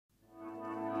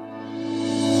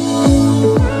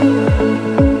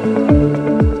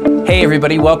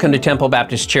everybody, welcome to Temple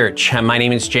Baptist Church. My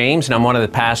name is James and I'm one of the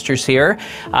pastors here.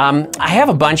 I have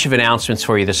a bunch of announcements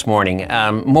for you this morning,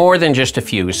 more than just a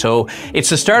few. So it's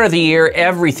the start of the year,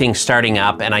 everything's starting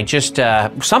up, and I just,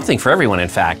 something for everyone in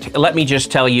fact. Let me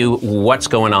just tell you what's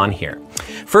going on here.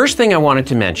 First thing I wanted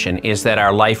to mention is that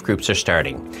our life groups are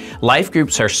starting. Life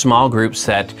groups are small groups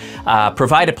that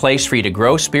provide a place for you to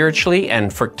grow spiritually and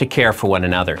to care for one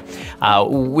another.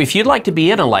 If you'd like to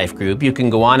be in a life group, you can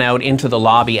go on out into the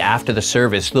lobby after the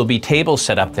service. There'll be tables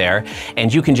set up there,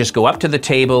 and you can just go up to the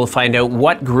table, find out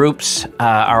what groups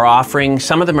are offering.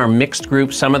 Some of them are mixed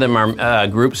groups, some of them are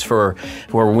groups for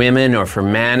women or for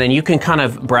men, and you can kind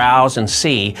of browse and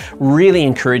see. Really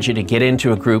encourage you to get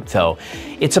into a group though.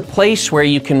 It's a place where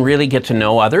you can really get to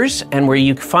know others and where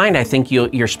you find, I think,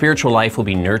 your spiritual life will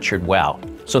be nurtured well.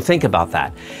 So think about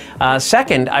that.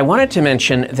 Second, I wanted to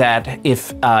mention that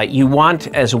if you want,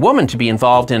 as a woman, to be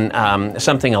involved in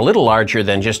something a little larger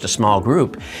than just a small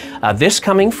group, this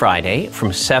coming Friday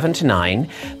from 7 to 9,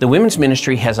 the women's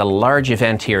ministry has a large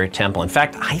event here at Temple. In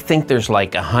fact, I think there's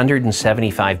like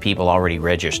 175 people already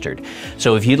registered.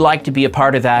 So if you'd like to be a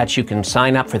part of that, you can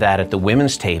sign up for that at the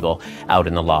women's table out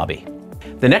in the lobby.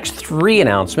 The next three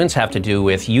announcements have to do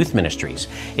with youth ministries.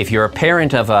 If you're a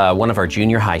parent of one of our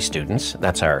junior high students,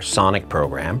 that's our Sonic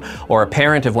program, or a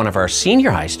parent of one of our senior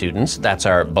high students, that's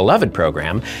our Beloved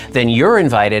program, then you're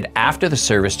invited after the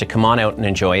service to come on out and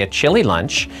enjoy a chili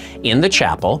lunch in the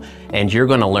chapel, and you're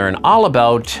going to learn all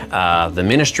about the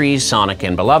ministries, Sonic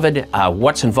and Beloved,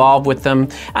 what's involved with them.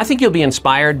 I think you'll be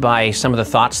inspired by some of the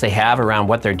thoughts they have around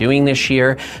what they're doing this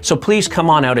year, so please come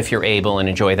on out if you're able and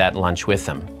enjoy that lunch with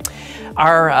them.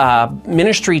 Our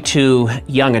ministry to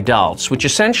young adults, which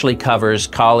essentially covers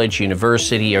college,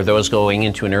 university, or those going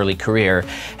into an early career,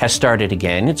 has started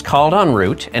again. It's called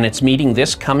enRoute, and it's meeting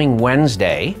this coming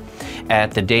Wednesday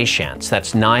at the Deschamps.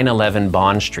 That's 911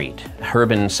 Bond Street.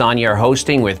 Herb and Sonia are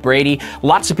hosting with Brady.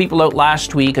 Lots of people out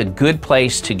last week. A good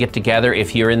place to get together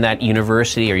if you're in that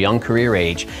university or young career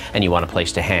age and you want a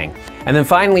place to hang. And then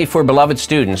finally, for Beloved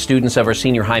students of our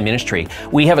senior high ministry,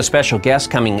 we have a special guest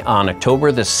coming on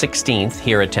October the 16th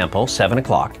here at Temple, 7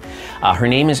 o'clock. Her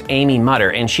name is Amy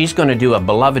Mutter, and she's going to do a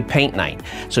Beloved paint night.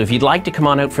 So if you'd like to come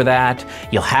on out for that,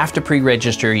 you'll have to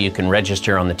pre-register. You can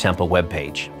register on the Temple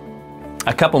webpage.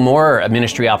 A couple more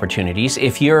ministry opportunities.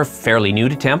 If you're fairly new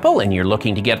to Temple and you're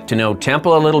looking to get to know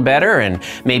Temple a little better and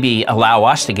maybe allow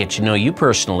us to get to know you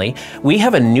personally, we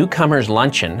have a Newcomers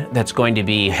luncheon that's going to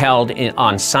be held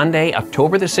on Sunday,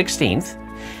 October the 16th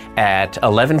at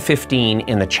 11:15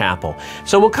 in the chapel.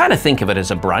 So we'll kind of think of it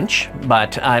as a brunch,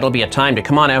 but it'll be a time to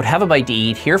come on out, have a bite to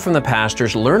eat, hear from the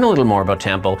pastors, learn a little more about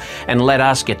Temple, and let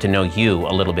us get to know you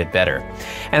a little bit better.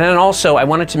 And then also, I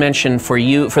wanted to mention for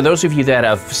those of you that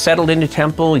have settled into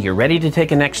Temple, you're ready to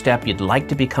take a next step, you'd like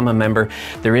to become a member,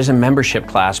 there is a membership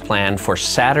class planned for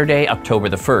Saturday, October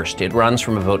the 1st. It runs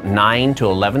from about 9 to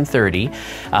 11:30.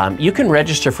 You can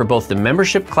register for both the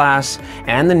membership class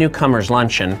and the Newcomers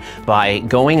luncheon by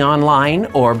going online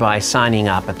or by signing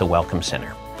up at the Welcome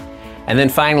Center. And then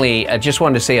finally, I just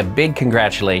wanted to say a big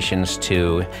congratulations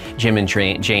to Jim and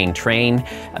Jane Train.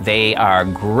 They are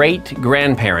great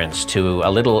grandparents to a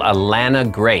little Alana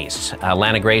Grace.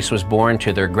 Alana Grace was born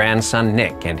to their grandson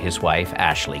Nick and his wife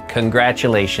Ashley.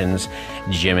 Congratulations,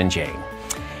 Jim and Jane.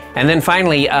 And then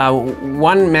finally,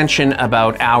 one mention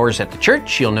about hours at the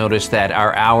church. You'll notice that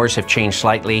our hours have changed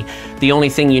slightly. The only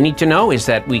thing you need to know is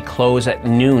that we close at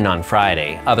noon on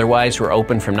Friday. Otherwise, we're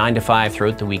open from 9 to 5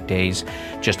 throughout the weekdays.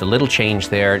 Just a little change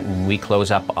there, and we close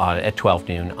up at 12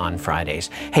 noon on Fridays.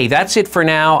 Hey, that's it for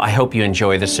now. I hope you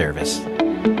enjoy the service.